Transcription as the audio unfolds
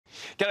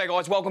G'day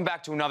guys, welcome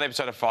back to another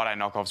episode of Friday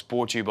Knockoffs,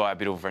 brought to you by our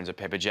beautiful friends at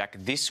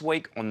Pepperjack. This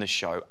week on the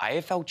show,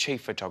 AFL Chief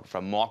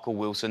Photographer Michael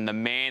Willson, the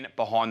man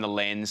behind the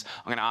lens.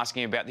 I'm going to ask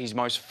him about his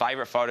most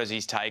favourite photos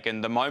he's taken,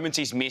 the moments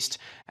he's missed,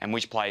 and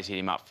which players hit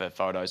him up for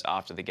photos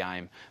after the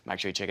game. Make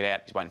sure you check it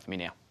out. He's waiting for me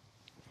now.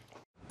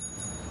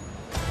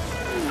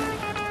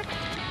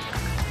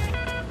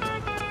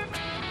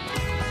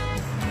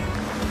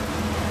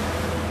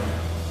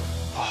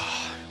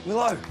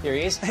 Willow. Here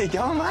he is. How you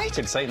going, mate?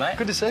 Good to see you, mate.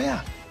 Good to see you.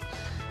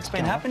 What's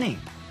been happening?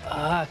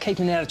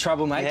 Keeping out of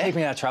trouble, mate. Yeah?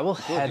 Keeping out of trouble.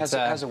 How's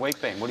the week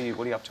been? What are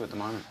you up to at the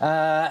moment?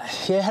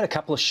 Yeah, had a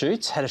couple of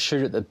shoots. Had a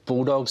shoot at the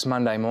Bulldogs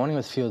Monday morning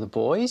with a few of the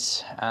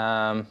boys.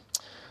 A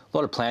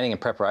lot of planning and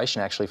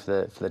preparation actually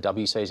for the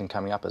W season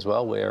coming up as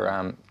well. We're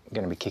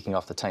going to be kicking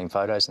off the team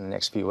photos in the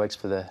next few weeks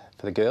for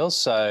the girls.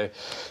 So,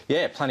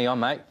 yeah, plenty on,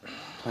 mate.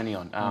 Plenty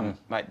on.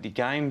 Mate, the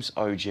game's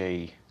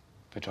OG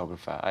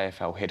photographer,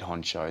 AFL head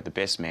honcho, the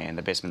best man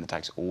that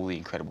takes all the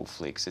incredible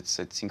flicks.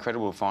 It's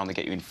incredible to finally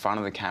get you in front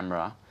of the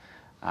camera.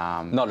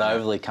 Not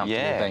overly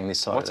comfortable being this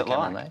side What's of the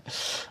camera, like?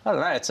 mate. I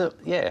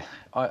don't know.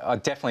 I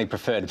definitely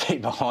prefer to be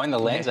behind the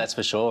lens. That's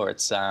for sure.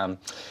 It's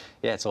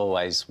it's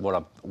always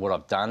what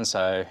I've done.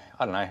 So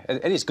I don't know.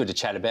 It is good to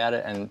chat about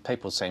it, and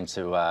people seem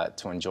to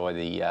enjoy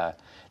the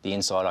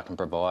insight I can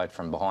provide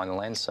from behind the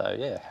lens. So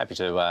yeah, happy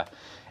to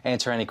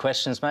answer any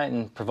questions, mate,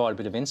 and provide a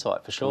bit of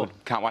insight for sure.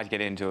 Good. Can't wait to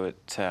get into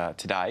it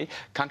today.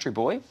 Country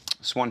boy,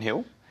 Swan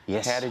Hill.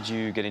 Yes. How did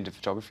you get into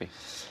photography?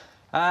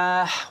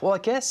 Well, I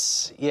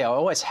guess, I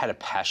always had a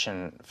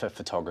passion for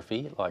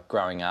photography. Like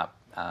growing up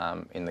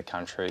in the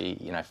country,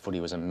 footy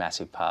was a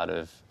massive part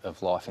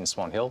of life in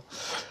Swan Hill.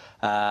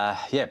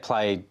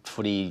 Played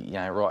footy,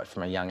 right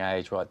from a young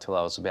age, right till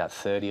I was about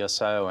 30 or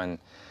so, and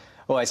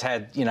always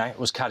had,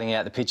 was cutting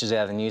out the pictures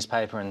out of the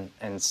newspaper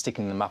and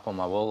sticking them up on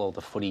my wall, all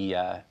the footy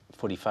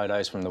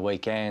photos from the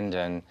weekend,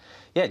 and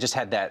just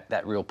had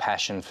that real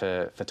passion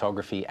for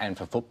photography and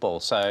for football.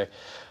 So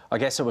I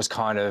guess it was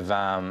kind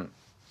of,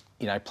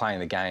 playing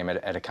the game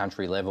at a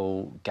country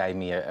level gave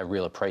me a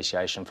real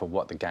appreciation for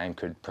what the game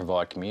could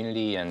provide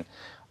community, and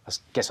I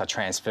guess I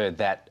transferred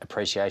that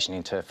appreciation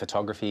into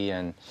photography.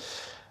 And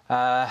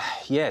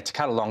to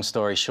cut a long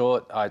story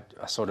short, I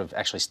sort of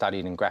actually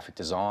studied in graphic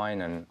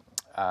design and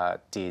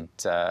did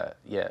a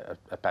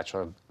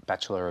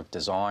Bachelor of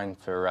Design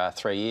for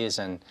 3 years,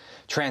 and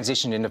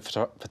transitioned into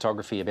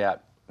photography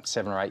about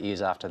 7 or 8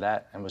 years after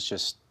that, and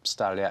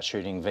started out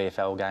shooting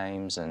VFL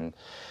games and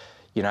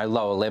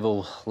lower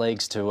level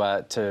leagues to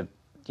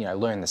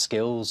learn the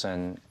skills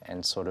and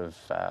sort of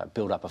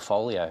build up a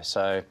folio.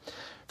 So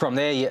from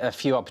there, a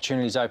few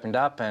opportunities opened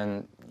up,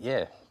 and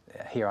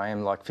here I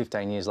am like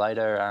 15 years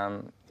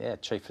later,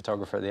 chief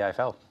photographer at the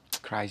AFL.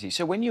 Crazy.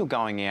 So when you're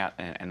going out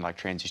and like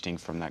transitioning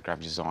from that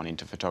graphic design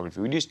into photography,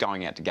 were you just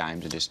going out to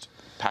games and just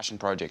passion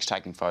projects,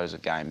 taking photos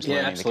of games,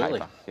 learning absolutely.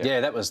 the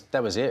caper?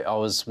 That was it. I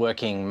was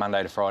working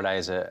Monday to Friday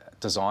as a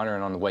designer,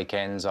 and on the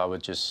weekends I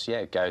would just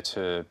go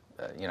to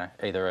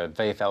either a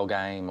VFL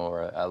game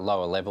or a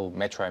lower level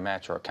metro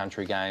match or a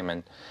country game,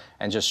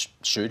 and just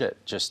shoot it,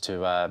 just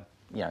to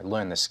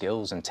learn the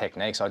skills and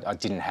techniques. I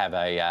didn't have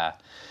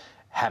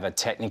a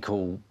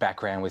technical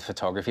background with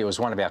photography. It was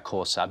one of our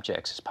core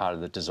subjects as part of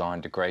the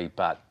design degree,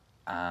 but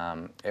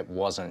it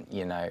wasn't,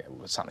 it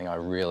was something I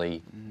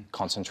really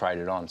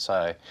concentrated on.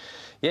 So,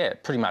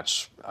 pretty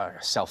much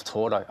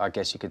self-taught, I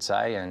guess you could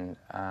say. And,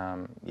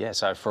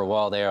 so for a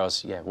while there I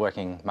was,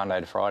 working Monday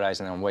to Fridays,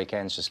 and then on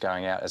weekends just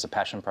going out as a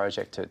passion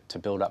project to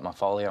build up my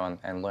folio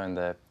and learn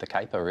the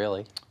caper,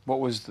 really. What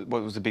was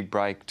the big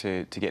break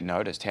to get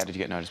noticed? How did you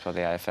get noticed by the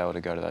AFL to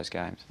go to those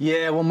games?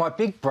 Yeah, well, my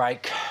big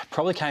break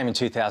probably came in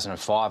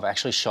 2005. I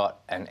actually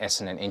shot an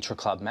Essendon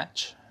intra-club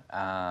match.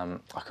 I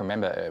can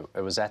remember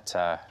it was at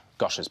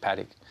Gosh's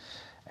Paddock,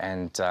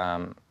 and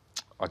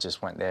I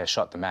just went there,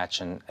 shot the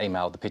match and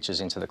emailed the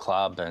pictures into the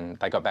club, and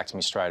they got back to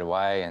me straight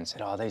away and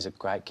said, "Oh, these are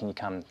great, can you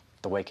come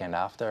the weekend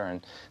after?"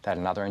 And they had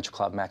another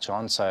intra-club match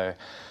on, so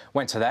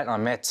went to that, and I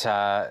met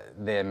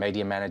their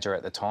media manager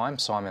at the time,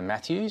 Simon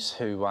Matthews,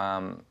 who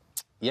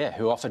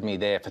offered me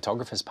their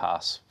photographer's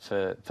pass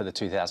for the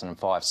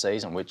 2005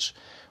 season, which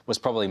was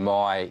probably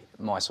my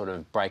sort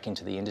of break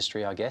into the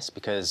industry, I guess,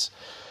 because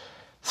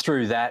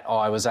through that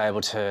I was able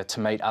to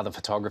meet other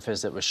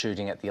photographers that were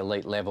shooting at the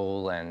elite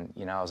level, and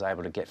I was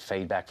able to get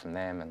feedback from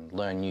them and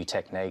learn new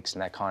techniques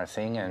and that kind of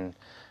thing. And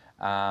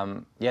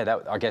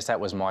I guess that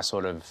was my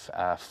sort of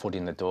foot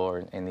in the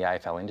door in the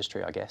AFL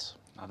industry, I guess.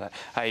 Love that.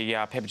 Hey,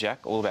 Pepperjack,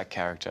 all about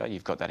character.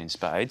 You've got that in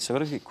spades. So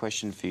I've got a good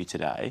question for you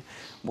today.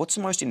 What's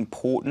the most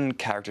important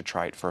character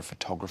trait for a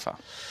photographer?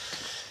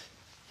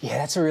 Yeah,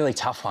 that's a really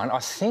tough one. I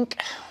think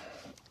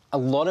a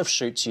lot of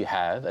shoots you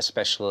have,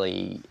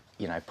 especially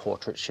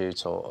portrait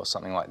shoots or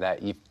something like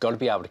that, you've got to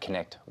be able to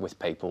connect with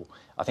people.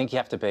 I think you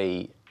have to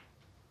be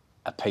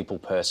a people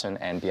person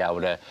and be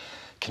able to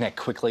connect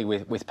quickly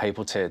with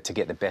people to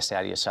get the best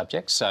out of your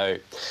subject. So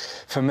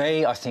for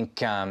me, I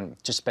think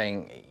just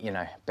being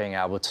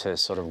able to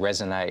sort of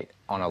resonate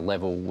on a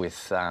level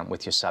with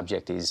your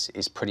subject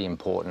is pretty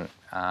important.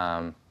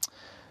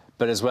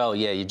 But as well,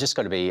 yeah, you've just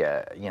got to be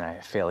a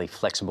fairly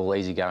flexible,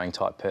 easygoing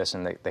type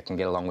person that can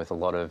get along with a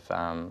lot of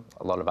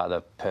other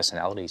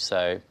personalities.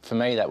 So for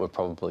me, that would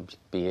probably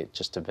be it,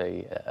 just to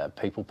be a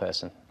people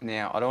person.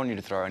 Now, I don't want you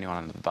to throw anyone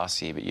under the bus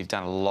here, but you've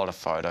done a lot of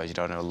photos. You've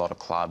done a lot of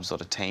clubs, a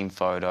lot of team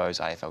photos,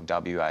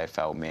 AFLW,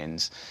 AFL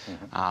men's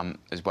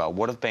as well.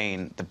 What have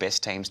been the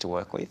best teams to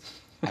work with,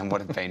 and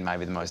what have been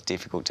maybe the most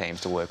difficult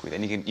teams to work with?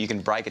 And you can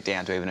break it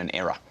down to even an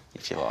era,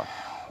 if you like.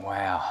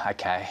 Wow.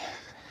 Okay.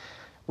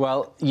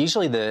 Well,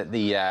 usually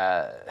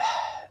the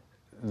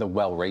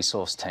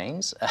well-resourced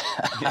teams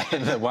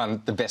are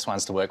the best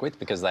ones to work with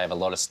because they have a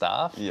lot of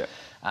staff. Yeah.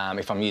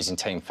 If I'm using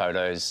team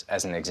photos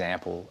as an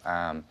example,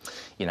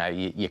 your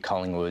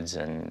Collingwoods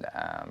and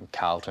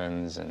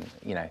Carltons and,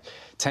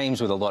 teams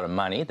with a lot of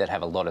money that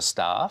have a lot of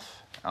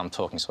staff, I'm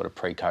talking sort of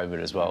pre-COVID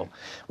as well,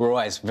 we're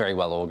always very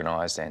well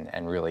organised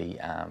and really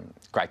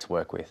great to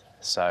work with.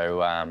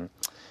 So,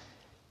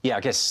 I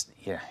guess,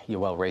 your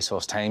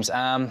well-resourced teams.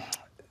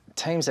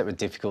 Teams that were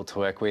difficult to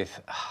work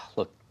with,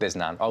 look, there's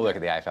none. I work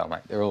at the AFL, mate.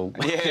 They're all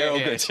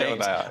good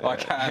teams.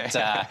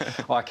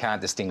 I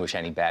can't distinguish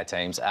any bad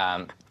teams.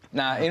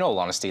 No, in all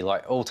honesty,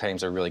 like all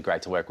teams are really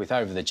great to work with.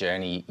 Over the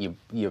journey,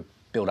 you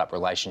build up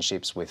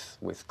relationships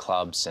with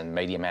clubs and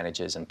media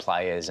managers and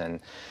players,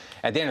 and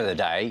at the end of the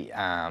day,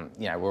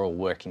 we're all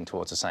working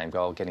towards the same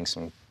goal, getting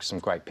some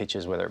great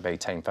pictures, whether it be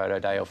team photo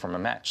day or from a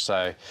match.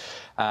 So,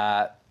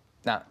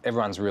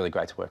 everyone's really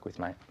great to work with,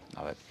 mate.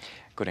 Love it.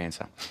 Good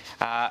answer.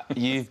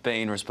 You've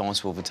been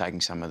responsible for taking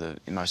some of the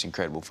most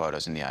incredible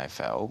photos in the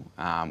AFL.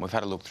 We've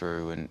had a look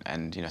through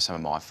and some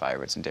of my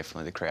favourites and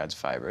definitely the crowd's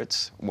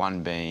favourites,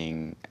 one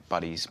being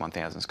Buddy's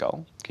 1000th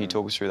goal. Can you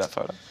talk us through that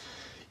photo?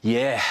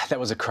 Yeah, that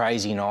was a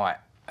crazy night.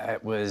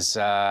 It was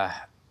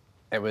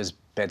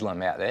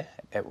bedlam out there.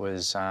 It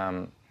was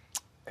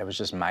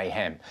just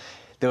mayhem.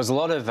 There was a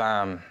lot of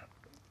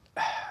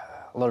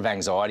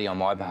anxiety on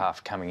my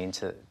behalf coming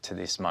into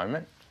this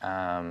moment.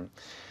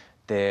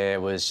 There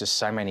was just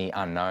so many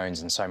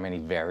unknowns and so many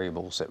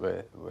variables that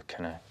were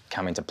kind of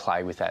come into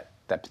play with that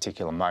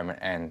particular moment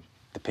and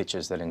the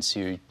pictures that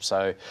ensued.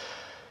 So,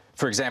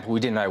 for example,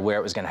 we didn't know where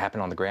it was going to happen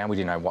on the ground. We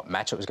didn't know what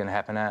match it was going to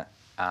happen at.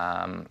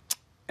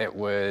 It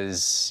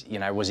was,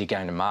 was he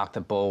going to mark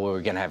the ball? Were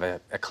we going to have a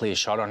clear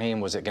shot on him?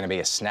 Was it going to be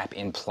a snap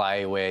in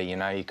play where,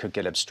 you could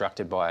get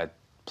obstructed by a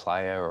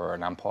player or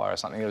an umpire or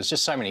something? There was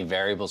just so many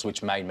variables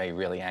which made me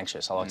really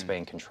anxious. I like to be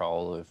in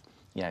control of,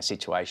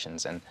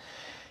 situations, and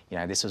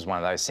this was one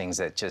of those things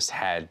that just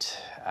had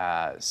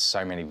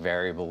so many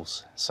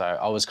variables. So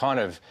I was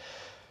kind of,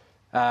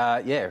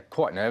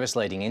 quite nervous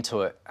leading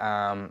into it.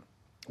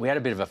 We had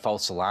a bit of a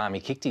false alarm. He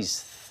kicked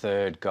his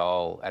third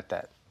goal at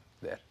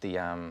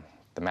the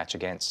match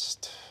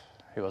against,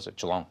 who was it?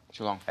 Geelong.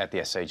 At the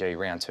SCG,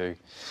 round 2.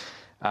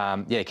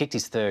 He kicked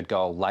his third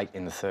goal late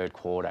in the third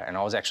quarter, and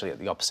I was actually at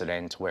the opposite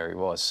end to where he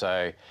was.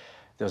 So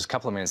there was a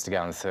couple of minutes to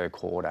go in the third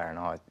quarter, and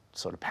I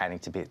sort of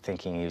panicked a bit,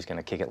 thinking he was going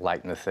to kick it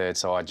late in the third.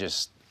 So I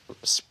just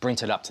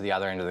sprinted up to the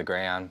other end of the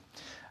ground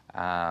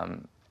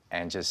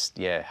and just,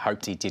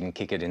 hoped he didn't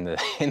kick it in the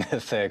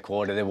third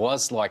quarter. There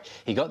was,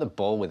 he got the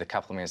ball with a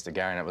couple of minutes to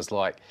go, and it was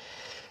like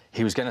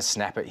he was going to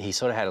snap it. He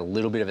sort of had a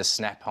little bit of a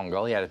snap on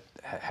goal. He had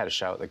a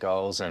show at the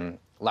goals, and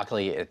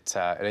luckily it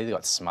either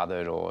got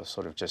smothered or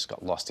sort of just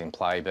got lost in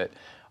play. But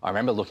I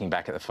remember looking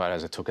back at the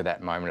photos I took of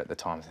that moment at the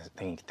time,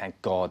 thinking, thank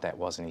God that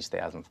wasn't his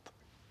 1000th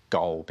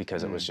goal,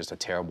 because it was just a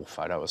terrible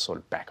photo. It was sort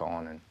of back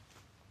on. And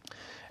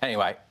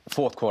anyway,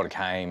 fourth quarter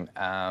came.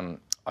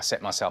 I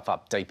set myself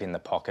up deep in the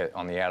pocket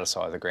on the outer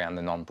side of the ground,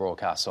 the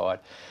non-broadcast side.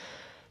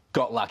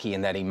 Got lucky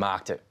in that he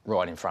marked it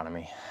right in front of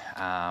me.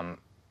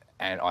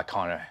 And I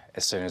kind of,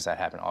 as soon as that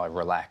happened, I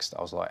relaxed.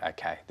 I was like,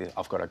 okay,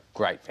 I've got a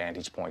great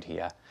vantage point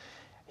here.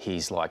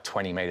 He's like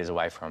 20 metres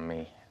away from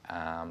me.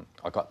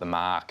 I got the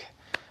mark,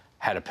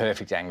 had a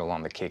perfect angle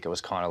on the kick. It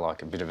was kind of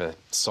like a bit of a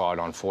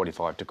side-on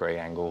 45-degree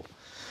angle.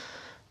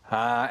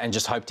 And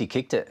just hoped he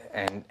kicked it,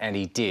 and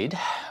he did.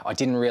 I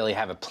didn't really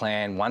have a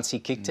plan once he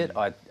kicked it.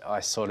 I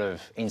sort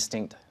of,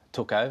 instinct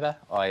took over.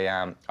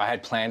 I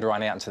had planned to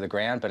run out into the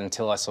ground, but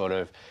until I sort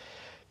of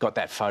got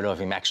that photo of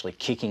him actually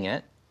kicking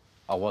it,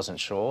 I wasn't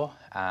sure.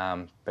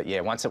 But yeah,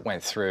 once it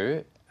went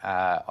through,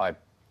 I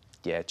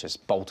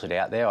just bolted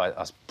out there.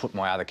 I put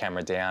my other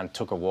camera down,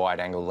 took a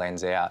wide-angle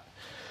lens out,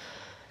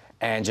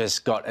 and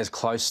just got as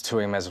close to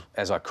him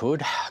as I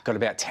could. Got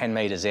about 10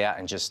 metres out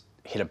and just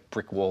hit a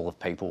brick wall of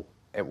people.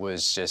 It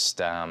was just,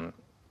 I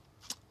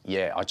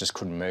just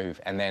couldn't move.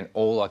 And then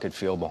all I could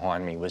feel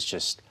behind me was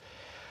just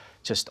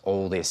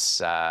all this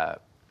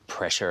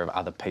pressure of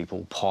other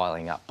people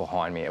piling up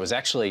behind me. It was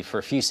actually, for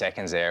a few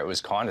seconds there, it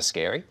was kind of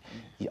scary.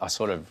 I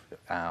sort of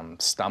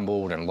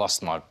stumbled and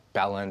lost my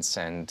balance,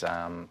 and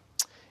I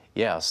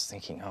was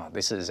thinking, oh,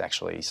 this is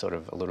actually sort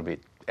of a little bit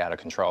out of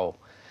control.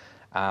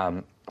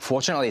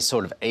 Fortunately, it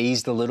sort of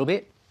eased a little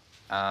bit,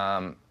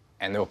 and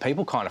there were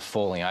people kind of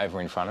falling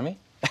over in front of me.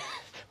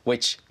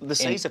 Which the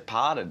seas have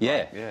parted.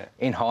 Yeah.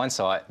 In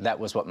hindsight, that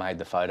was what made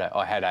the photo.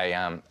 I had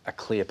a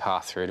clear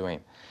path through to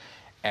him,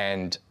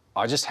 and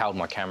I just held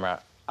my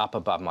camera up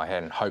above my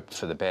head and hoped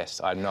for the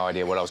best. I had no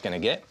idea what I was going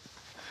to get.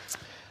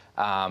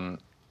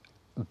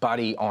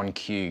 Buddy on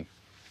cue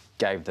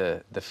gave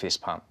the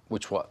fist pump,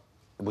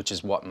 which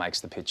is what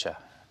makes the picture.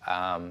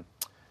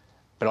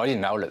 But I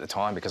didn't know it at the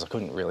time because I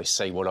couldn't really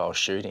see what I was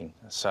shooting.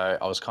 So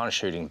I was kind of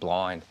shooting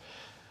blind.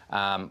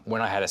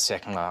 When I had a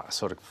second, I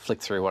sort of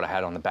flicked through what I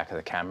had on the back of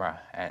the camera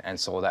and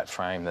saw that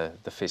frame,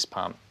 the fist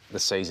pump, the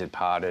seas had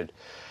parted,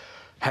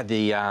 had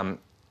the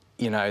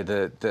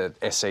the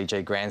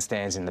SCG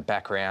grandstands in the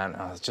background.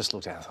 I just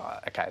looked at it and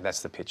thought, okay,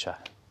 that's the picture.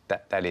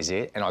 That is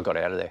it. And I got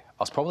out of there. I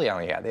was probably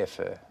only out there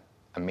for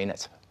a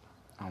minute.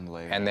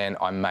 Unbelievable. And then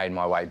I made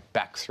my way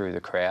back through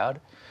the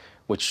crowd,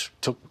 which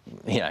took,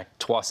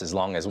 twice as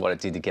long as what it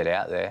did to get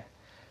out there.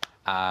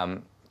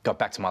 Got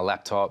back to my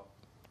laptop,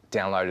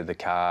 downloaded the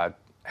card,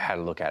 had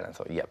a look at it and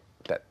thought, yep,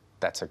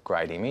 that's a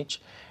great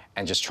image.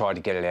 And just tried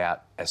to get it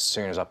out as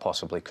soon as I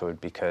possibly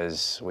could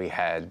because we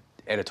had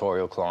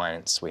editorial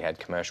clients, we had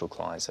commercial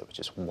clients that were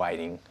just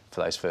waiting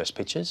for those first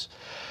pictures.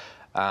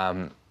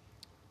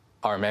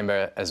 I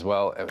remember as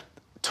well, it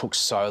took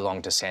so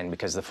long to send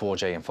because the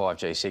 4G and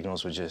 5G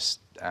signals were just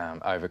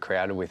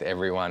overcrowded with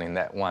everyone in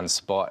that one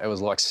spot. It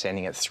was like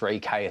sending at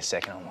 3K a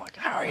second. I'm like,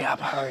 hurry up,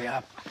 hurry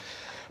up.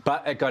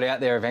 But it got out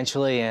there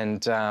eventually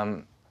and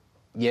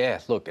yeah,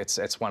 look,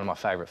 it's one of my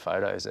favourite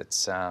photos.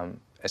 It's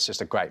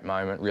just a great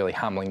moment, really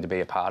humbling to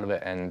be a part of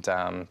it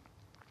and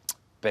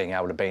being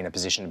able to be in a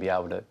position to be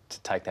able to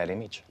take that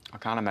image. I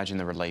can't imagine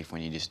the relief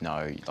when you just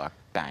know, like,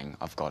 bang,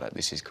 I've got it,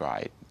 this is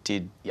great.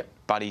 Did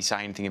Buddy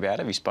say anything about it?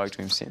 Have you spoke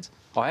to him since?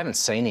 I haven't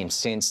seen him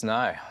since,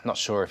 no. Not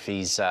sure if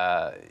he's,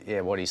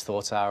 what his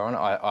thoughts are on it.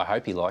 I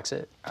hope he likes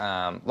it.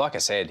 Like I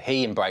said,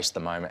 he embraced the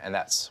moment and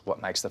that's what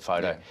makes the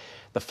photo. Yeah.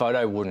 The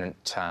photo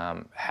wouldn't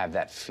have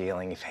that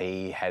feeling if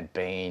he had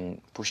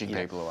been... pushing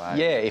people away.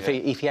 Yeah, if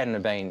he hadn't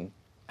have been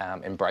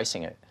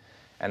embracing it.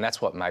 And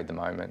that's what made the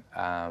moment.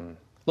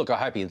 Look, I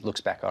hope he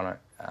looks back on it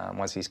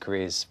once his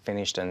career's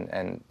finished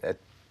and it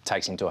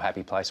takes him to a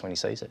happy place when he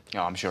sees it.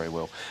 Oh, I'm sure he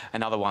will.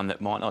 Another one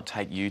that might not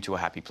take you to a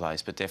happy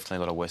place, but definitely a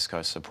lot of West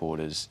Coast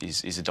supporters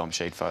is a Dom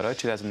Sheed photo,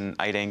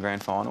 2018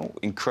 Grand Final.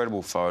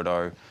 Incredible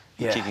photo,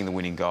 kicking the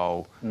winning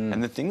goal.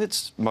 And the thing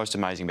that's most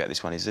amazing about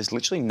this one is there's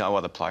literally no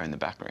other player in the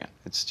background.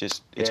 It's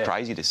just, it's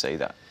crazy to see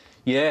that.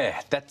 Yeah,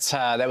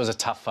 that was a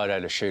tough photo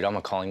to shoot. I'm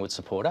a Collingwood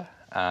supporter.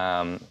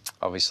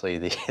 Obviously,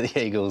 the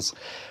Eagles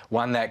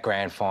won that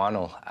Grand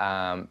Final.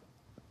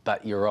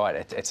 But you're right,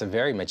 it's a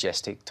very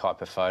majestic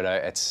type of photo.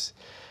 It's,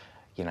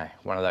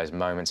 one of those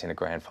moments in a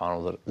Grand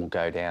Final that will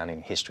go down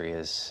in history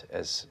as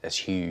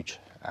huge.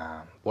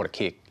 What a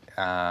kick.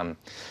 Yeah,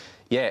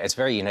 it's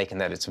very unique in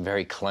that it's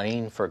very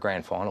clean for a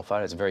Grand Final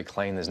photo. It's very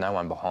clean, there's no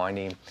one behind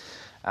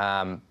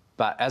him.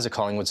 But as a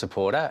Collingwood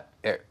supporter,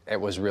 it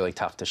was really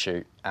tough to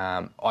shoot.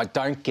 I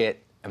don't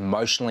get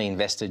emotionally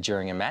invested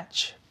during a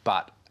match,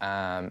 but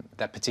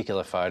that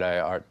particular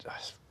photo, I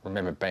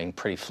remember being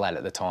pretty flat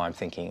at the time,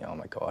 thinking, oh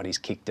my God, he's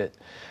kicked it.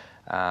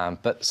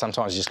 But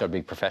sometimes you just got to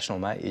be professional,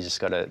 mate. You just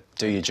got to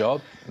do your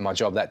job. My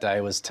job that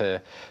day was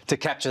to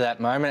capture that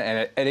moment,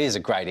 and it is a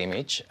great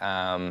image.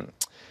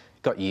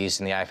 Got used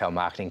in the AFL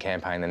marketing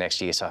campaign the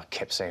next year, so I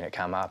kept seeing it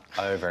come up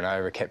over and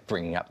over, kept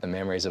bringing up the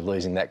memories of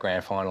losing that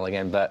Grand Final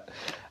again, but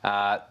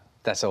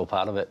that's all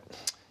part of it.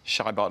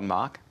 Shy Bottom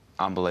mark,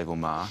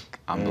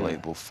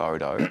 unbelievable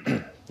photo.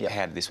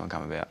 How did this one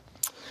come about?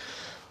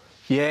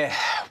 Yeah,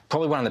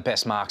 probably one of the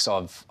best marks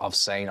I've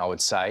seen, I would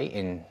say,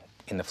 in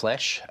the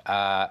flesh.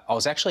 I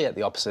was actually at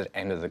the opposite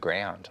end of the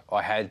ground.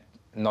 I had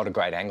not a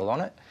great angle on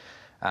it,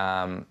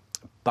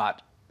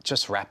 but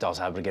just wrapped, I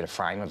was able to get a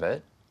frame of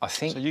it. I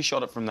think. So you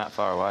shot it from that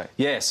far away?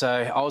 Yeah, so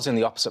I was in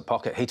the opposite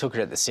pocket. He took it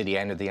at the city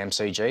end of the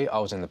MCG. I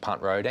was in the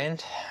punt road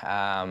end.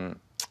 I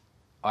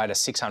had a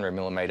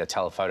 600mm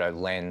telephoto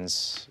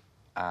lens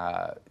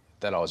that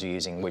I was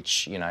using,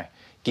 which,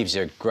 gives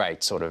you a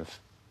great sort of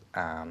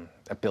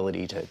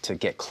ability to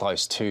get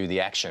close to the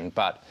action.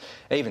 But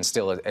even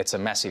still, it's a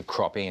massive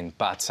crop in.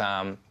 But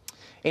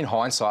in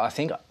hindsight, I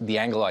think the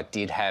angle I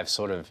did have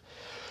sort of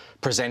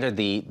presented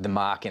the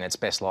mark in its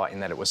best light in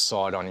that it was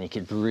side on and you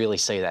could really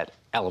see that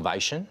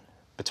elevation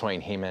between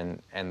him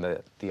and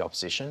the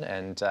opposition.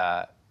 And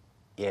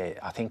yeah,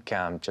 I think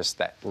just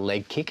that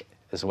leg kick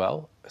as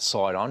well,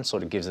 side on,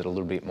 sort of gives it a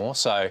little bit more.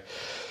 So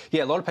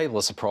yeah, a lot of people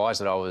are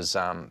surprised that I was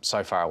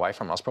so far away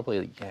from it. I was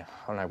probably, I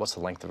don't know, what's the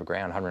length of a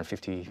ground,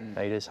 150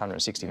 metres,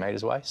 160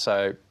 metres away.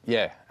 So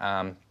yeah,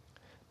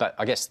 but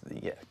I guess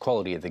the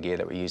quality of the gear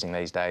that we're using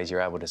these days,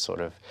 you're able to sort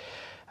of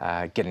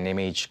get an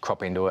image,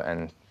 crop into it,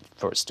 and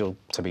for it still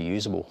to be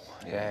usable.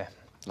 Yeah.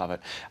 Love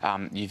it.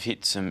 You've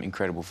hit some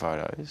incredible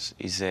photos.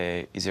 Is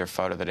there a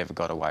photo that ever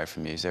got away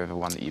from you? Is there ever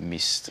one that you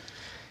missed?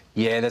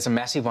 Yeah, there's a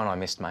massive one I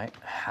missed, mate.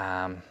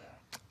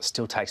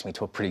 Still takes me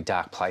to a pretty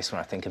dark place when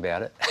I think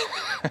about it.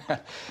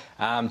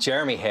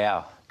 Jeremy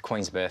Howe,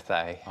 Queen's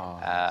Birthday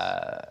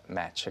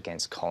match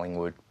against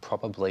Collingwood,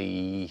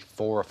 probably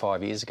 4 or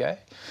 5 years ago.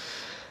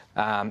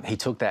 He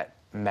took that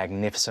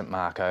magnificent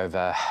mark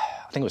over,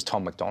 I think it was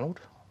Tom McDonald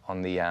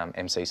on the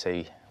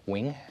MCC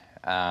wing.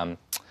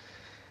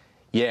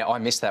 Yeah, I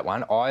missed that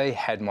one. I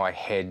had my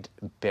head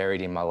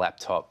buried in my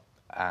laptop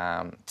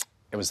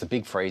it was the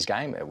big freeze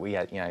game. We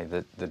had,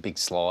 the big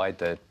slide,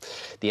 the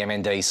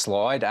MND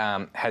slide.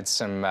 Had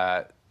some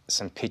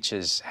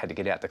pictures, had to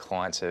get out the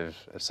clients of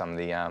some of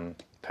the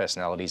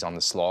personalities on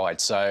the slide.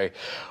 So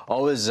I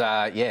was,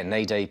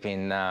 knee deep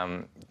in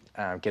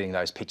getting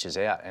those pictures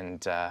out,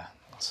 and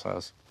so I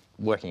was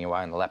working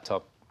away on the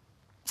laptop.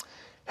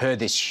 Heard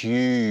this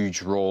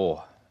huge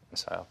roar,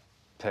 so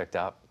I perked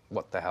up.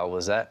 What the hell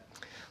was that?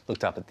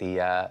 Looked up at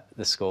the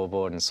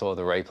scoreboard and saw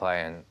the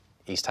replay, and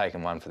he's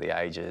taken one for the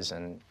ages,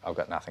 and I've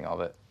got nothing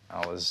of it.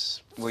 I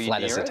was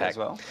flat as a tack. As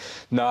well?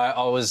 No,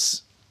 I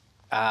was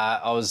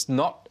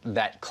not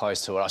that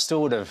close to it.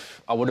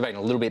 I would have been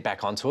a little bit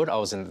back onto it. I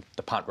was in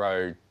the punt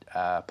road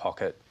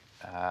pocket,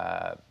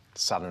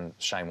 southern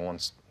Shane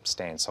Warne's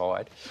stand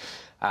side.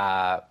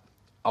 I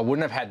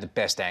wouldn't have had the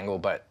best angle,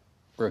 but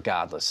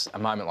regardless, a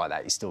moment like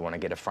that, you still want to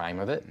get a frame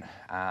of it.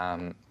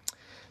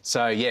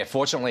 So yeah,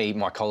 fortunately,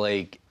 my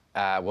colleague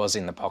was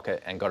in the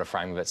pocket and got a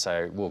frame of it,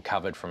 so we were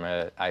covered from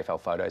a AFL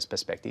Photos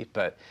perspective.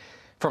 But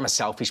from a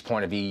selfish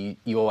point of view,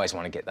 you always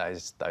want to get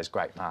those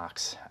great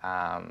marks.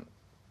 I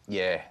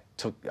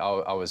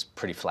was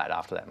pretty flat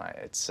after that, mate.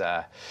 It's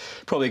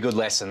probably a good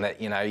lesson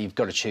that, you've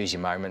got to choose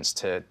your moments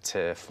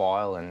to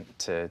file and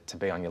to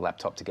be on your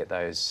laptop to get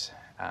those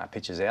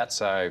pictures out.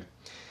 So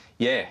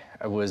yeah,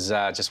 it was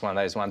just one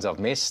of those ones I've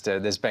missed.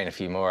 There's been a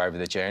few more over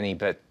the journey,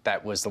 but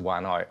that was the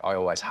one I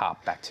always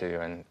harp back to,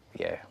 and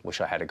yeah,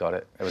 wish I had got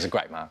it. It was a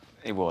great mark.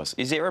 It was.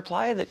 Is there a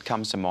player that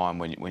comes to mind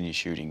when you're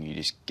shooting, you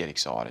just get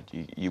excited?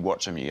 You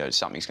watch them, you go,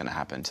 something's going to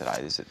happen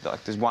today.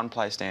 Does one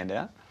player stand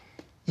out?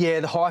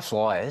 Yeah, the high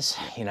flyers,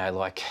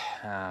 like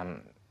your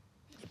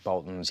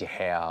Boltons, your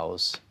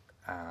Howes,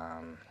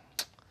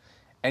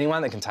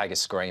 anyone that can take a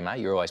screamer,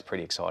 you're always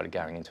pretty excited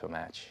going into a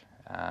match.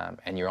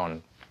 And you're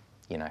on,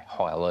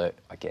 high alert,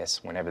 I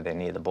guess, whenever they're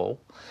near the ball.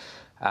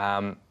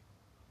 I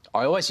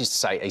always used to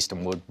say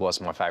Easton Wood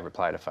was my favourite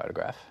player to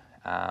photograph.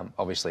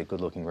 Obviously a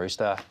good-looking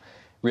rooster,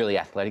 really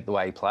athletic the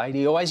way he played.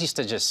 He always used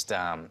to just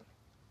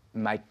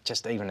make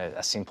just even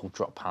a simple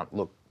drop punt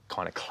look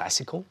kind of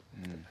classical.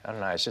 I don't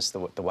know, it's just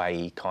the way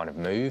he kind of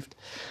moved.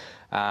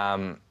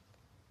 And,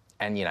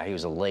 he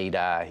was a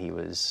leader, he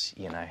was,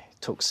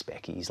 took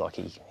speckies, like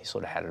he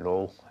sort of had it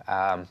all.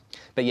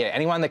 But yeah,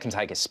 anyone that can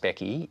take a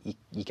specky,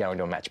 you go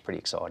into a match pretty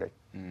excited.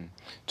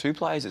 Two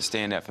players that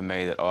stand out for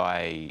me that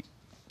I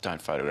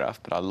don't photograph,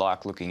 but I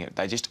like looking at,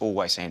 they just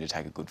always seem to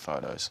take good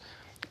photos.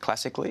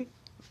 Classically,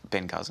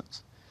 Ben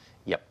Cousins.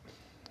 Yep.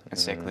 And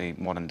secondly,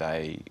 modern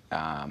day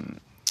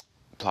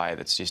player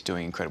that's just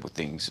doing incredible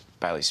things,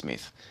 Bailey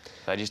Smith.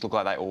 They just look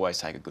like they always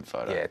take a good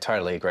photo. Yeah,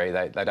 totally agree.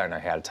 They don't know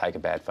how to take a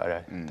bad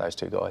photo, those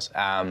two guys.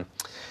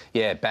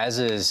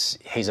 Baz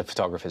he's a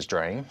photographer's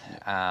dream.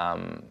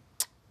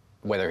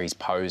 Whether he's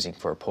posing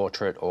for a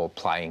portrait or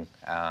playing,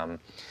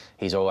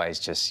 he's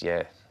always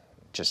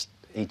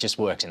he just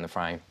works in the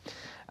frame.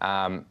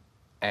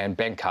 And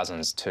Ben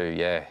Cousins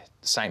too,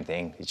 same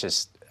thing. It's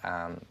just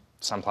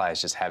some players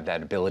just have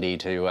that ability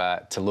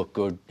to look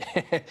good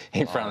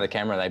in front of the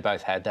camera. They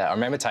both had that. I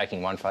remember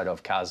taking one photo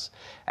of Cuz,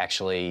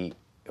 actually.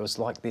 It was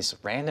like this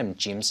random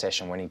gym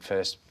session when he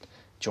first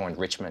joined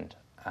Richmond.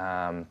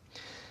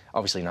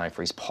 Obviously known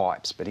for his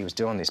pipes, but he was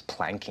doing this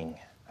planking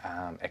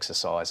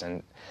exercise,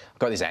 and I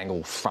got this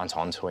angle front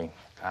onto him,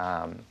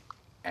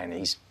 and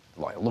he's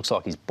like, it looks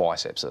like his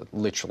biceps are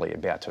literally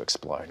about to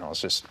explode. And I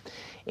was just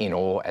in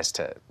awe as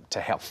to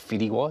how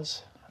fit he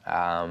was.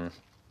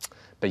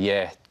 But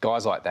yeah,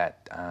 guys like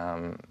that,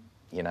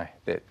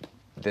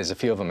 there's a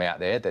few of them out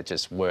there that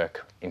just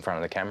work in front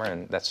of the camera,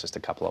 and that's just a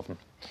couple of them.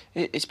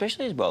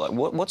 Especially as well, like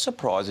what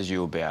surprises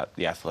you about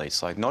the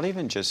athletes? Like, not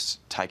even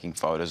just taking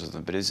photos of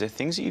them, but is there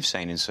things that you've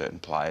seen in certain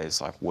players,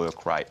 like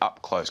work rate,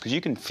 up close? Because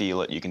you can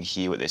feel it, you can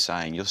hear what they're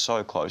saying, you're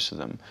so close to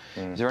them.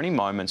 Is there any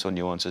moments or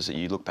nuances that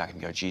you look back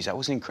and go, geez, that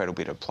was an incredible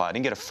bit of play? I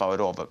didn't get a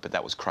photo of it, but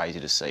that was crazy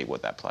to see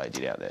what that player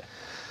did out there.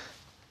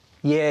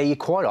 Yeah, you're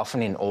quite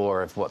often in awe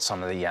of what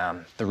some of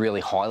the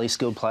really highly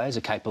skilled players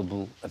are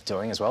capable of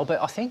doing as well.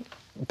 But I think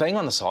being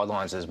on the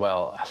sidelines as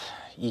well,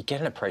 you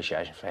get an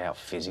appreciation for how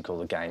physical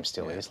the game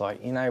still is. Like,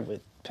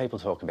 people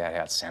talk about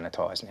how it's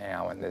sanitised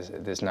now and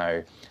there's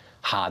no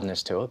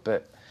hardness to it,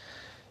 but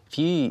if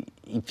you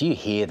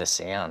hear the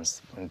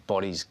sounds when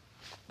bodies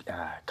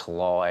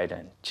collide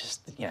and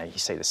just, you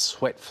see the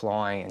sweat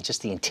flying and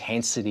just the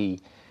intensity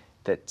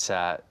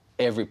that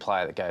every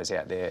player that goes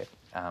out there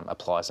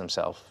applies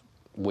themselves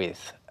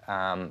with,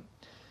 I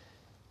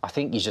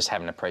think you just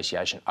have an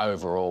appreciation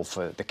overall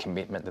for the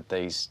commitment that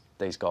these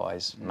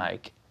guys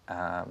make,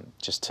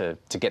 just to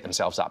get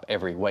themselves up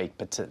every week.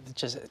 But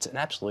it's an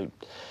absolute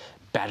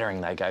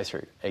battering they go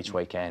through each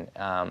weekend.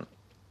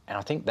 And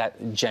I think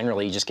that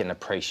generally you just get an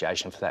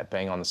appreciation for that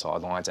being on the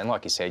sidelines. And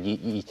like you said,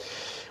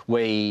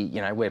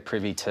 we're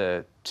privy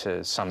to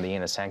some of the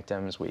inner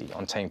sanctums.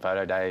 On team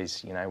photo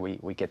days,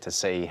 we get to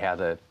see how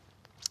the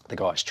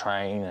guys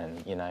train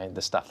and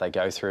the stuff they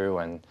go through,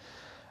 and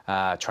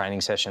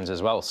training sessions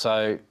as well.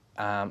 So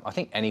I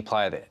think any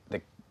player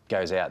that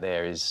goes out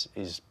there is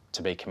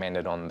to be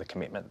commended on the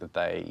commitment that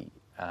they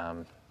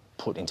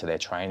put into their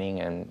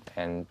training,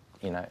 and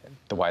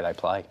the way they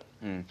play.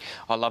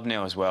 I love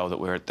now as well that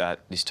we're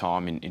at this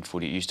time in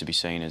footy. It used to be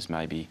seen as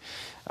maybe,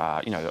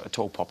 a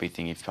tall poppy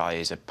thing if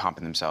players are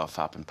pumping themselves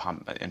up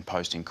and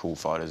posting cool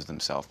photos of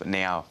themselves. But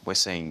now we're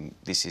seeing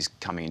this is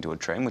coming into a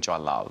trend, which I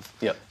love.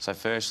 Yep. So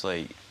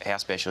firstly, how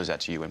special is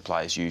that to you when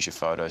players use your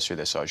photos through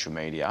their social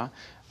media?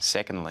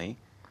 Secondly,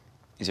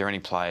 is there any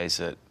players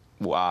that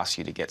will ask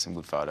you to get some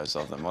good photos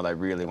of them, or they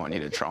really want you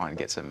to try and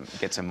get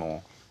some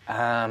more?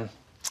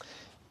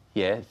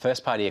 Yeah,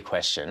 first part of your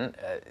question,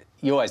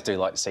 you always do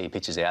like to see your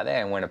pictures out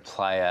there, and when a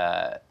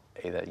player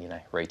either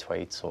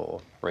retweets or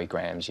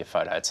regrams your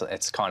photo,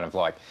 it's kind of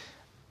like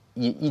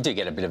you do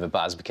get a bit of a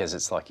buzz because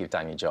it's like you've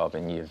done your job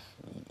and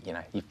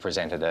you've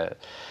presented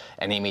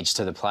an image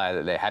to the player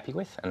that they're happy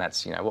with, and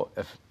that's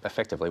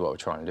effectively what we're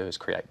trying to do is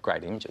create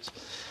great images.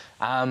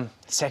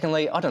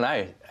 Secondly, I don't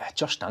know,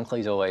 Josh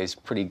Dunkley's always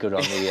pretty good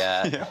on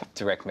the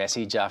direct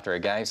message after a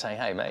game saying,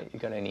 hey, mate, you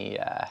got any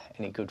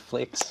good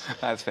flicks?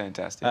 That's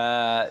fantastic.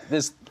 I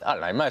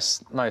don't know,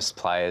 most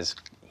players,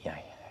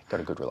 got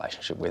a good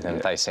relationship with them.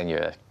 They send you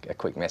a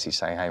quick message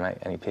saying, hey, mate,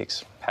 any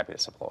pics? Happy to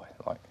supply.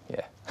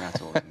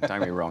 That's awesome. Don't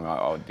get me wrong,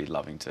 I would be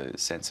loving to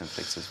send some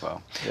pics as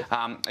well. Yep.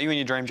 Are you in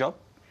your dream job?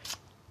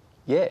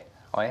 Yeah,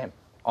 I am.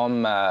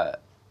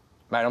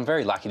 I'm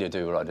very lucky to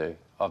do what I do.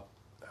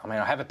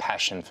 I have a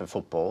passion for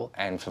football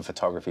and for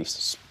photography.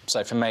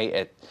 So for me,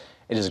 it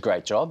is a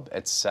great job.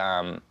 It's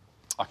I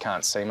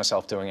can't see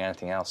myself doing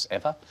anything else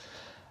ever.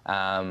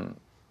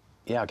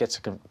 I get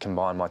to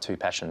combine my two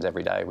passions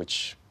every day,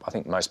 which I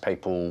think most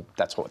people,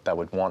 that's what they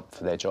would want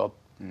for their job.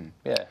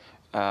 Yeah.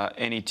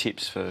 Any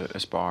tips for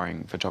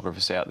aspiring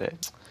photographers out there?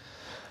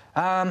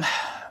 I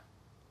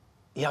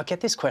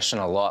get this question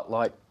a lot.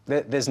 Like,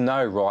 there's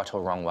no right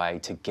or wrong way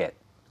to get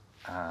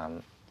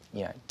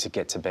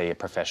to be a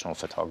professional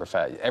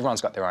photographer.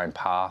 Everyone's got their own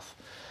path.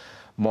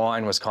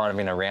 Mine was kind of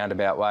in a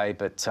roundabout way,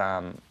 but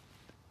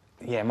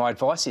my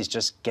advice is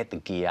just get the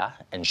gear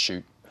and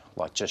shoot.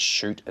 Like, just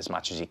shoot as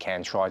much as you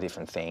can, try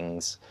different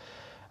things,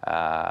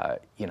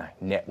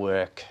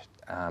 network,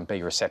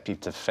 be receptive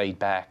to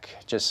feedback.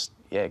 Just,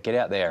 get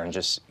out there and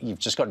you've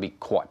just got to be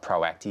quite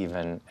proactive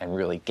and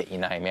really get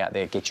your name out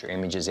there, get your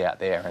images out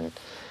there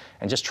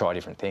and just try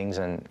different things.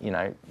 And,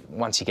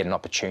 once you get an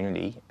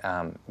opportunity,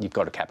 you've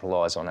got to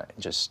capitalise on it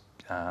and just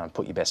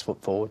put your best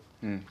foot forward.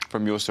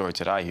 From your story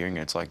today, hearing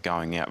it, it's like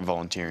going out,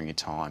 volunteering your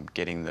time,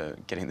 getting the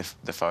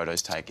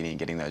photos taken in,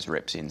 getting those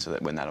reps in so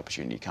that when that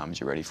opportunity comes,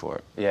 you're ready for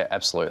it. Yeah,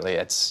 absolutely.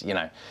 It's,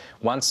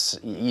 once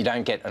you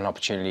don't get an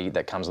opportunity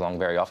that comes along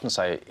very often,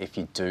 so if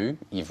you do,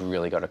 you've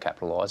really got to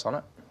capitalise on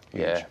it.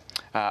 Huge.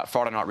 Yeah.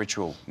 Friday night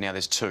ritual. Now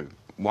there's two.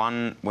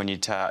 One, when you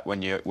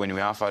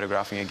are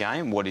photographing a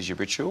game, what is your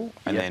ritual?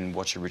 And then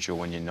what's your ritual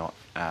when you're not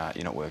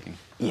working?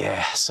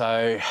 Yeah,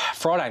 so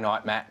Friday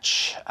night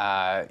match,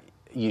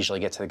 usually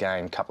get to the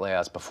game a couple of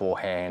hours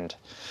beforehand,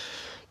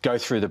 go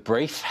through the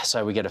brief.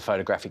 So we get a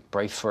photographic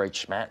brief for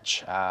each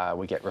match.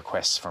 We get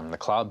requests from the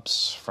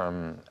clubs,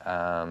 from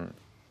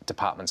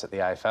departments at the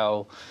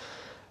AFL,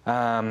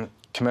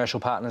 commercial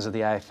partners of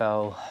the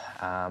AFL,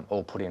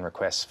 all put in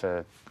requests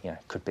for,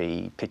 could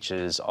be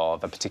pictures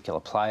of a particular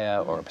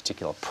player or a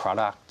particular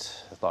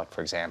product, like,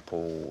 for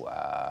example,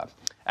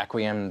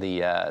 Aquiem,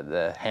 the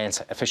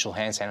official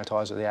hand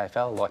sanitizer of the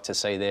AFL. Like to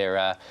see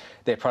their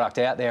product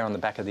out there on the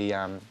back of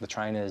the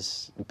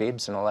trainers'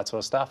 bibs and all that sort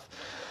of stuff.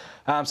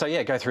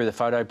 Go through the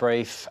photo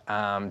brief,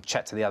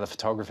 chat to the other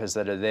photographers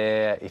that are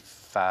there.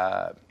 If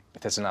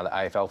there's another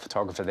AFL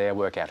photographer there,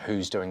 work out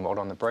who's doing what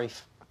on the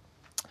brief.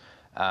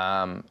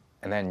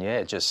 And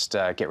then, just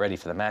get ready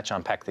for the match,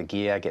 unpack the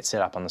gear, get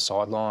set up on the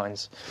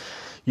sidelines.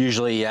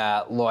 Usually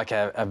like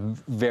a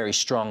very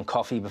strong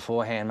coffee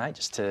beforehand, mate,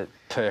 just to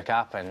perk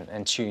up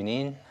and tune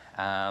in.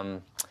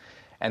 And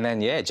then,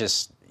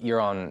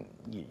 you're on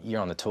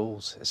the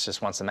tools. It's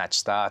just once the match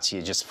starts,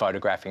 you're just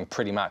photographing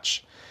pretty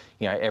much,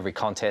 every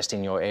contest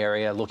in your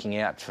area, looking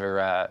out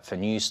for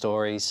news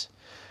stories.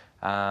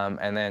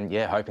 And then,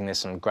 hoping there's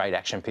some great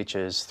action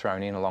pictures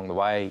thrown in along the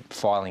way,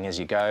 filing as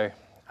you go.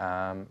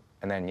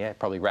 And then,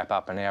 probably wrap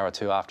up an hour or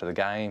two after the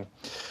game.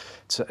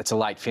 It's a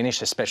late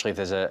finish, especially if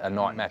there's a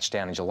night match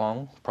down in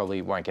Geelong.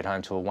 Probably won't get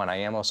home till 1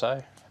 a.m. or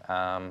so.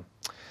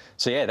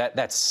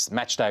 That's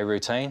match day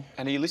routine.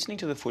 And are you listening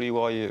to the footy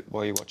while you're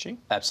watching?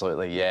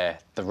 Absolutely, yeah.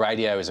 The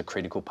radio is a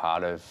critical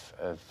part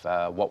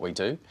of what we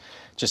do.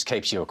 Just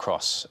keeps you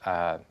across,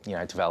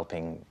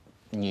 developing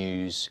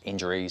news,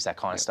 injuries, that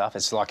kind of stuff.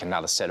 It's like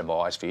another set of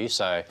eyes for you.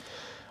 So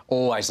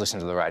always listen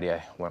to the radio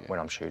when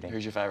I'm shooting.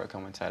 Who's your favourite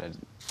commentator?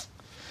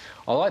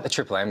 I like the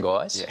Triple M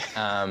guys,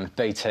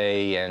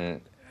 BT,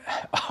 and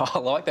I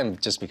like them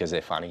just because they're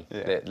funny.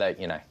 Yeah.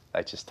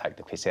 They just take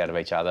the piss out of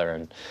each other,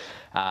 and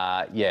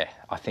I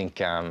think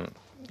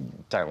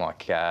don't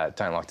like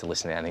to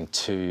listen to anything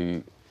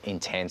too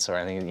intense or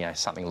anything.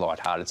 Something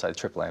light-hearted. So the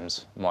Triple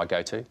M's my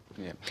go-to.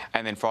 Yeah.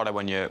 And then Friday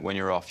when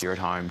you're off, you're at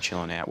home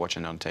chilling out,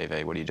 watching on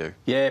TV. What do you do?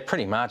 Yeah,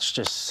 pretty much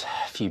just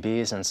a few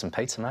beers and some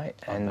pizza, mate.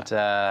 And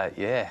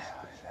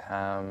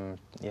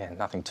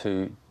nothing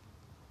too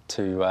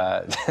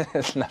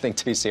nothing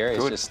too serious.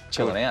 Good, Just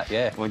chilling good. out.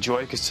 Yeah. Well,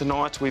 enjoy, because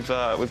tonight we've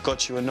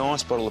got you a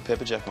nice bottle of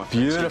Pepperjack, my friend.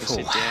 Beautiful. So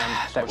you can sit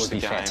down, That watch would the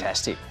be game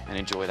fantastic. and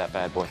enjoy that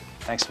bad boy.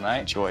 Thanks, mate.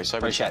 Enjoy. So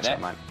Appreciate good to catch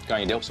that. up, mate. Go on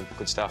your deal. Awesome.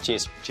 Good stuff.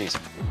 Cheers. Cheers.